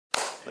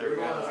There we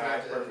go. All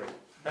right, perfect.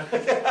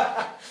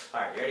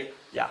 All right, you ready?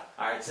 Yeah.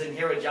 All right, sitting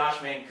here with Josh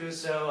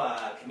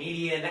Mancuso,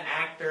 comedian,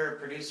 actor,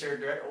 producer,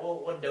 director.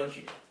 Well, what don't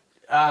you do?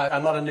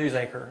 I'm not a news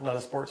anchor, not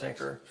a sports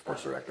anchor,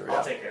 sports director.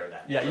 I'll take care of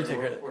that. Yeah, you take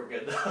care of it. We're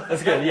good.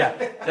 That's good, yeah.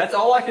 That's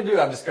all I can do,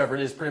 I've discovered,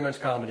 is pretty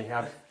much comedy.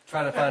 I'm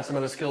trying to find some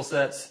other skill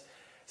sets.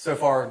 So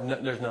far,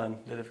 there's none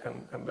that have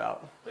come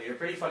about. Well, you're a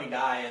pretty funny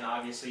guy, and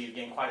obviously you've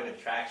gained quite a bit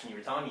of traction. You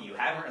were telling me you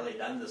haven't really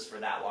done this for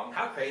that long.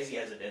 How crazy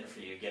has it been for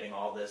you getting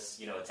all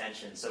this,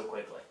 attention so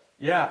quickly?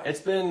 Yeah, it's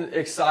been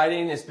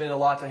exciting. It's been a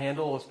lot to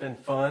handle. It's been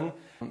fun.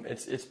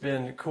 It's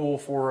been cool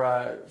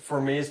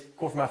for me. It's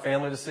cool for my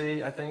family to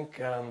see, I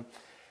think.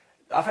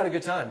 I've had a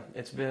good time.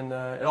 It's been,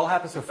 it all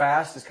happened so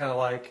fast. It's kind of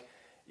like,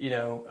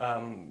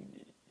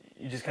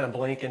 you just kind of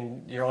blink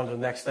and you're on to the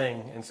next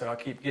thing. And so I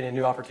keep getting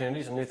new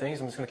opportunities and new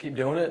things. I'm just going to keep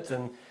doing it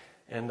and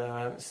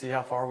see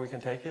how far we can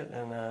take it.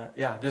 And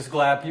yeah, just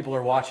glad people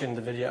are watching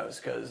the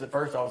videos, because at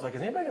first I was like,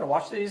 is anybody going to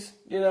watch these?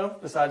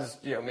 Besides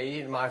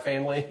me and my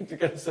family to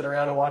kind of sit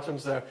around and watch them.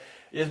 So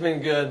it's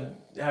been good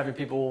having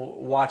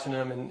people watching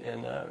them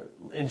and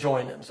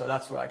enjoying them. So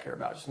that's what I care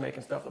about, just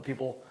making stuff that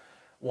people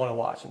want to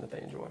watch and that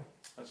they enjoy.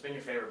 What's been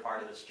your favorite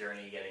part of this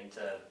journey, getting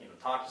to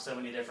talk to so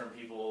many different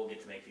people,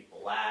 get to make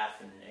people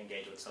laugh, and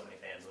engage with so many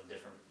fans of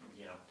different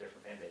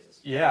fan bases?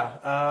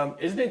 Yeah,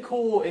 it's been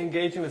cool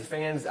engaging with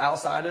fans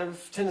outside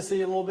of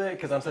Tennessee a little bit,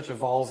 because I'm such a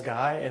Vols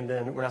guy, and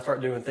then when I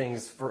start doing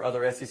things for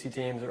other SEC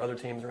teams or other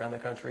teams around the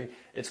country,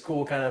 it's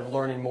cool kind of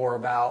learning more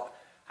about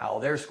how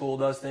their school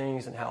does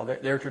things and how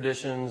their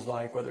traditions,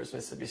 like whether it's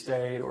Mississippi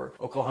State or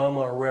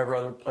Oklahoma or wherever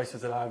other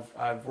places that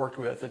I've worked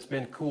with. It's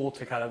been cool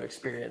to kind of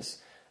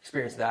experience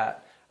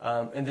that.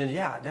 And then,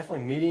 yeah,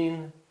 definitely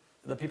meeting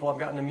the people I've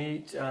gotten to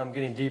meet,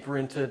 getting deeper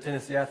into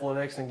Tennessee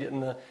athletics and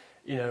getting to,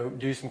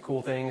 do some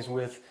cool things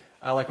with,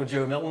 like with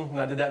Joe Milton. When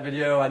I did that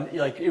video,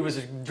 it was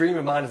a dream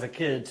of mine as a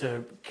kid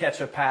to catch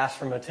a pass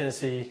from a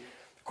Tennessee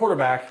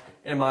quarterback.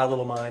 In my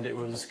little mind, it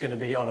was going to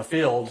be on a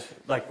field,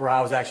 like where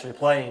I was actually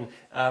playing.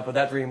 But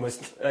that dream was,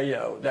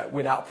 that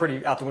went out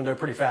the window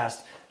pretty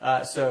fast.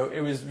 So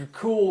it was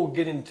cool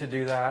getting to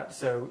do that.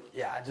 So,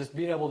 yeah, just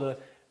being able to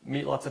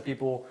meet lots of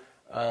people.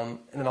 And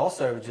then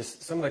also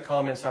just some of the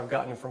comments I've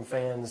gotten from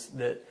fans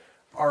that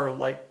are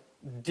like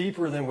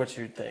deeper than what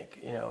you'd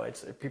think.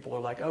 People are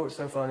like, oh, it's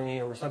so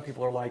funny, or some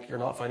people are like, you're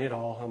not funny at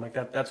all. I'm like,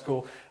 that's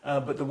cool.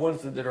 But the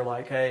ones that are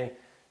like, hey,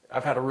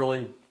 I've had a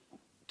really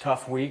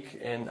tough week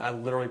and I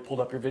literally pulled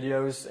up your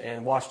videos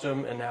and watched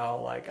them, and now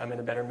like I'm in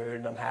a better mood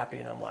and I'm happy,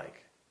 and I'm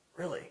like,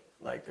 really?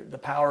 Like the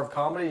power of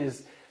comedy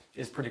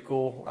is pretty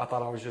cool. I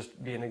thought I was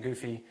just being a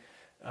goofy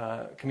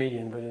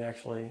comedian, but it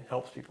actually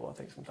helps people, I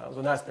think, sometimes,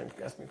 and that's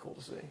been cool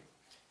to see.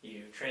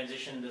 You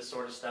transitioned this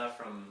sort of stuff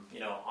from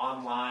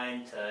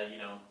online to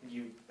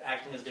you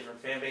acting as different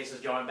fan bases,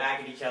 drawing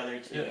back at each other,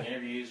 to doing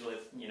interviews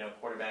with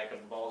quarterback of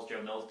the Vols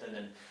Joe Milton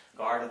and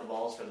guard of the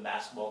Vols for the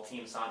basketball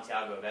team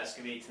Santiago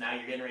Vescovi. Now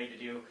you're getting ready to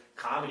do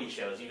comedy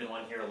shows, even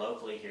one here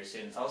locally here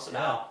soon. Tell us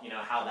about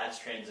how that's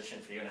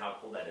transitioned for you and how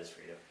cool that is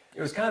for you.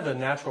 It was kind of a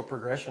natural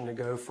progression to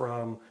go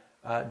from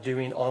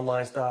doing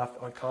online stuff,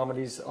 on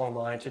comedies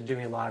online, to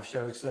doing live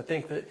shows. So I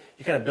think that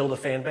you kind of build a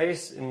fan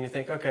base, and you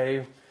think,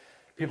 okay,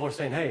 people are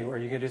saying, hey, are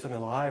you going to do something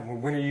live?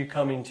 When are you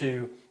coming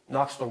to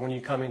Knoxville? When are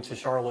you coming to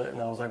Charlotte?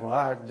 And I was like, well,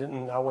 I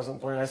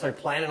wasn't necessarily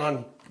planning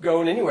on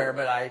going anywhere,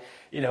 but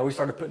we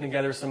started putting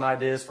together some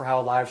ideas for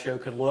how a live show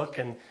could look,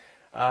 and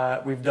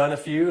we've done a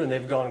few, and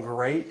they've gone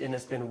great, and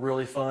it's been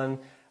really fun.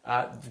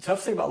 The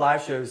tough thing about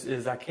live shows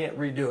is I can't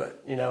redo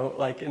it.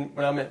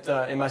 When I'm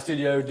in my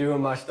studio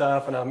doing my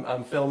stuff and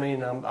I'm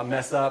filming and I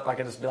mess up, I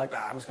can just be like,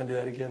 I'm just going to do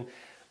that again.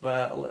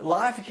 But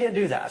live, you can't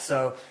do that.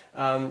 So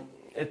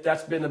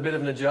that's been a bit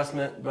of an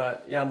adjustment.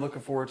 But yeah, I'm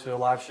looking forward to a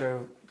live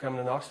show coming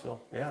to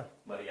Knoxville. Yeah.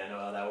 Buddy, I know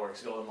how that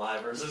works, going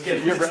live versus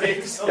getting to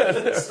tape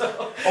something.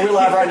 So. Are we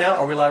live right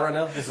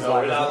now? This is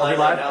live. Are we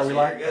live? Are we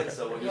live? You're good.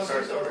 So when you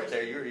start over right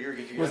there, you're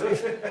good to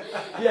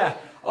go. Yeah.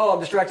 Oh,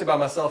 I'm distracted by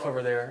myself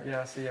over there.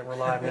 Yeah, see, we're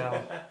live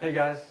now. Hey,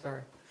 guys,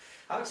 sorry.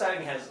 How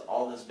exciting has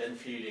all this been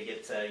for you to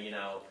get to,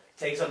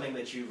 take something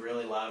that you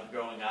really loved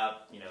growing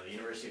up, the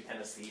University of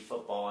Tennessee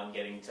football, and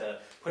getting to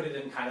put it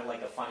in kind of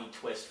like a funny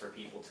twist for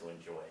people to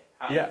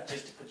enjoy?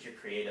 Just to put your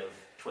creative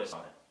twist on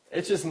it.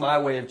 It's just my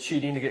way of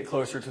cheating to get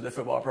closer to the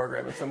football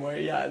program in some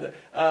way, yeah.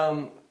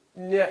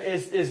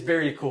 It's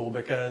very cool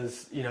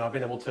because, I've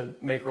been able to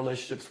make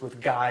relationships with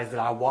guys that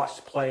I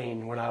watched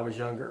playing when I was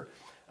younger.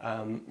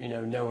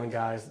 Knowing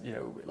guys,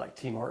 like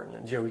T. Martin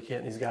and Joey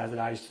Kent, these guys that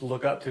I used to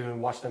look up to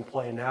and watch them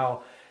play. And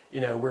now,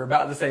 we're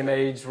about the same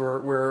age.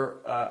 We're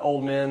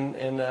old men,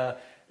 and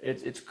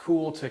it's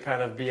cool to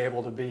kind of be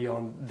able to be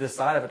on this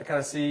side of it, to kind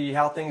of see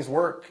how things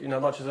work,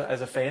 not just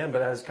as a fan,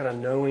 but as kind of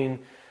knowing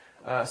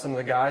some of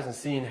the guys and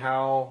seeing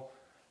how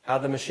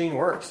the machine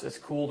works. It's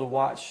cool to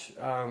watch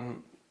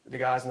the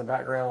guys in the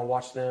background,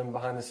 watch them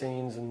behind the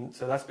scenes. And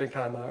so that's been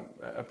kind of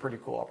a pretty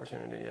cool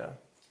opportunity, yeah.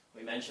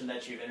 We mentioned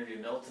that you've interviewed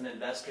Milton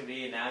and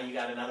Vescovy, and now you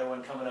got another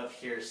one coming up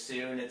here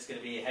soon. It's going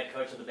to be head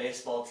coach of the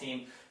baseball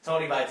team.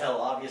 Tony Vitale,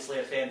 obviously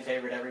a fan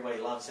favorite. Everybody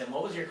loves him.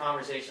 What was your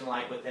conversation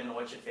like with him, and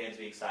what should fans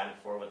be excited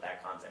for with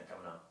that content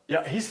coming up?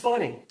 Yeah, he's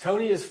funny.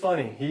 Tony is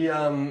funny. He,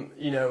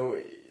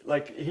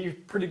 he's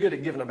pretty good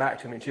at giving it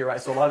back to me too, right?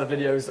 So a lot of the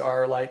videos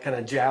are like kind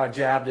of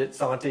jabbed at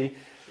Santi,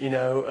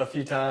 a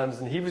few times,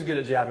 and he was good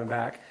at jabbing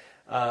back.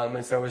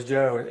 And so was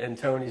Joe, and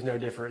Tony's no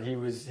different. He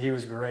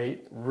was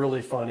great,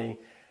 really funny.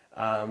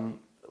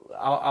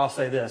 I'll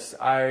say this: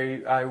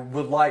 I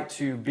would like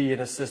to be an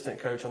assistant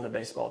coach on the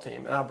baseball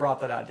team, and I brought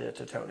that idea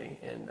to Tony,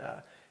 and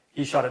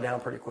he shot it down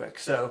pretty quick.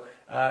 So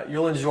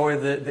you'll enjoy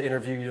the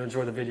interview, you'll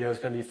enjoy the video. It's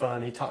going to be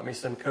fun. He taught me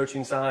some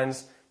coaching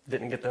signs,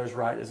 didn't get those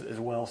right as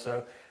well.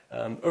 So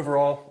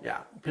overall, yeah,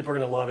 people are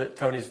going to love it.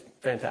 Tony's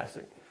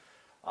fantastic.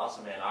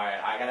 Awesome, man. All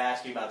right, I got to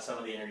ask you about some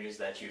of the interviews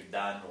that you've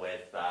done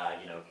with,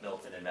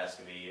 Milton and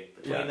Vescovy.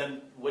 Between them,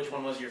 which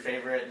one was your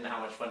favorite, and how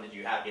much fun did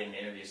you have getting to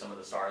interview some of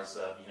the stars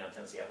of,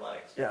 Tennessee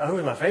athletics? Yeah, who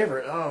was my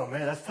favorite? Oh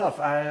man, that's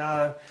tough.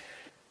 I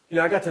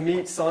got to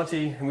meet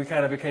Santi, and we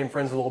kind of became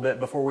friends a little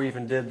bit before we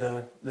even did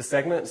the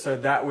segment. So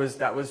that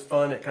was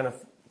fun. It kind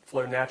of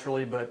flowed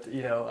naturally. But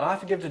I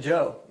have to give it to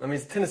Joe. I mean,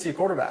 he's a Tennessee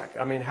quarterback.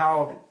 I mean,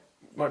 how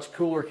much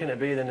cooler can it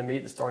be than to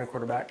meet the starting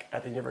quarterback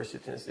at the University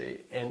of Tennessee,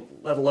 and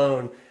let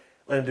alone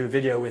let him do a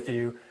video with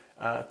you,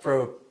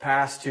 throw a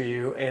pass to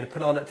you, and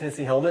put on that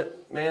Tennessee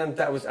helmet. Man,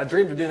 I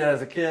dreamed of doing that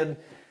as a kid.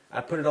 I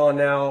put it on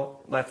now.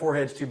 My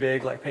forehead's too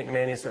big, like Peyton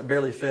Manning, so it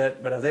barely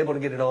fit, but I was able to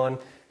get it on.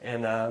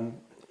 And I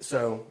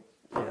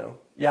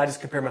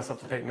just compare myself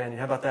to Peyton Manning.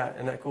 How about that?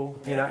 Isn't that cool?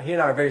 He and I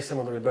are very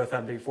similar. We both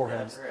have big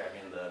foreheads. Yeah, I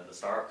mean, the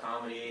star of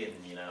comedy, and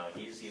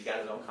he's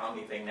got his own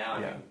comedy thing now.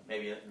 Yeah. I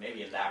mean,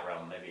 maybe in that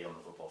realm, maybe on the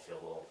football field,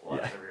 we'll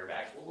have to rear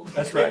back a little bit.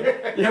 That's right.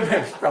 Yeah,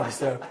 maybe, probably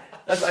so.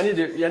 I need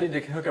to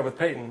hook up with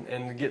Peyton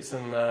and get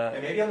some.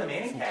 And maybe on the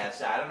Manning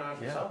cast. I don't know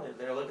if you saw that.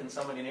 They're looking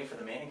somebody new for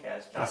the Manning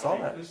cast. I saw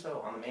that.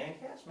 Mancuso on the Manning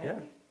cast, maybe? Yeah.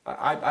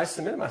 I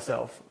submitted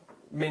myself.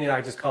 Meaning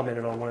I just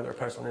commented on one of their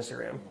posts on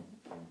Instagram.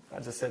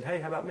 I just said,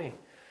 hey, how about me?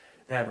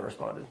 They haven't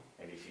responded.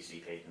 Maybe if you see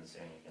Peyton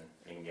soon,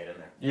 you can get in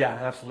there. Yeah,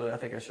 absolutely. I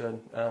think I should.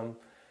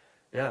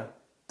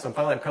 So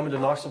I'm coming to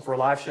Knoxville for a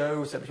live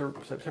show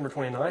September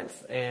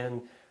 29th,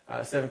 and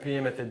 7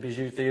 p.m. at the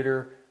Bijou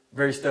Theater.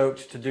 Very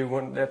stoked to do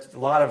one. That's a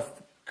lot of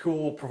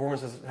cool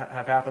performances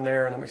have happened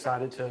there, and I'm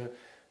excited to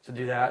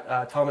do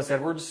that. Thomas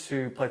Edwards,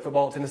 who played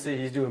football at Tennessee,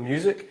 he's doing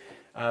music,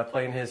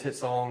 playing his hit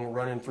song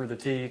 "Running Through the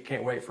T."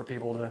 Can't wait for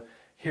people to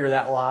hear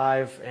that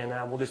live, and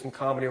we'll do some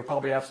comedy. We'll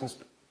probably have some. Did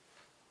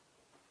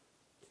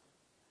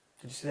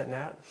you see that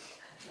gnat?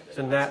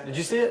 The gnat. Did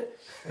you see it?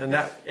 The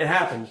gnat. It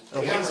happened.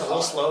 Okay. It was a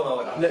little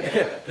slow-mo.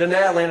 The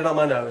gnat landed on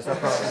my nose. I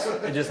promise.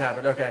 It just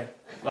happened. Okay.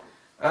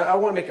 I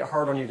want to make it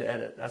hard on you to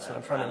edit. That's what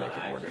I'm trying to make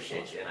it more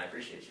difficult. I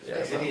appreciate you.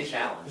 It's going to be a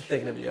challenge.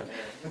 Thinking of you.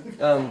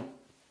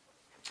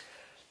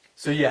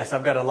 So yes,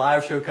 I've got a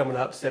live show coming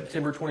up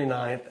September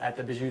 29th at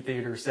the Bijou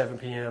Theater, 7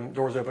 p.m.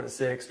 Doors open at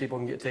 6. People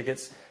can get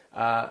tickets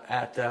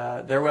at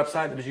their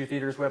website, the Bijou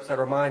Theater's website,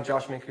 or mine,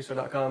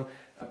 joshmancuso.com.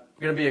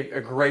 Going to be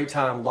a great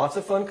time. Lots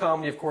of fun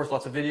comedy, of course,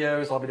 lots of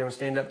videos. I'll be doing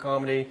stand-up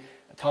comedy.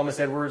 Thomas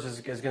Edwards is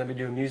going to be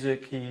doing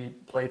music. He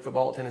played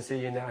football at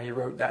Tennessee, and now he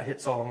wrote that hit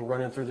song,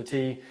 Running Through the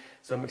T.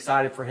 So I'm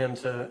excited for him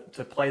to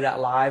play that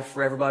live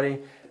for everybody.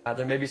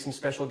 There may be some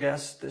special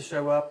guests that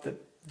show up that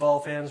Vol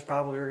fans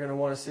probably are going to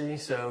want to see.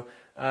 So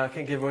I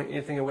can't give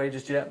anything away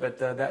just yet, but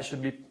that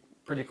should be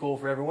pretty cool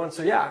for everyone.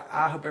 So yeah,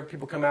 I hope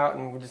people come out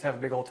and we'll just have a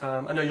big old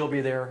time. I know you'll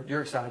be there.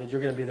 You're excited.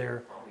 You're going to be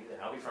there.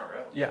 I'll be front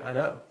row. Yeah, I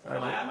know. I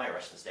might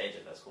rush the stage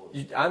if that's cool.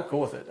 I'm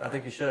cool with it. I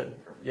think you should.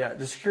 Yeah,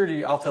 the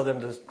security,Ll tell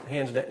them to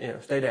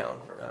stay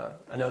down.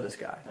 I know this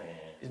guy.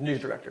 He's news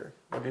director,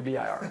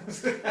 WBIR.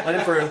 Let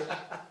him through.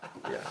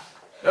 Yeah.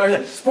 Oh,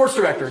 yeah. Sports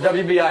director,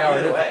 WBIR.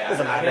 Either way, I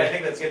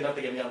think that's good enough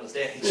to get me on the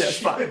stage. Yeah, it's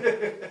fine. All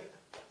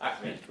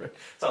right, man.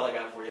 That's all I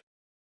got for you.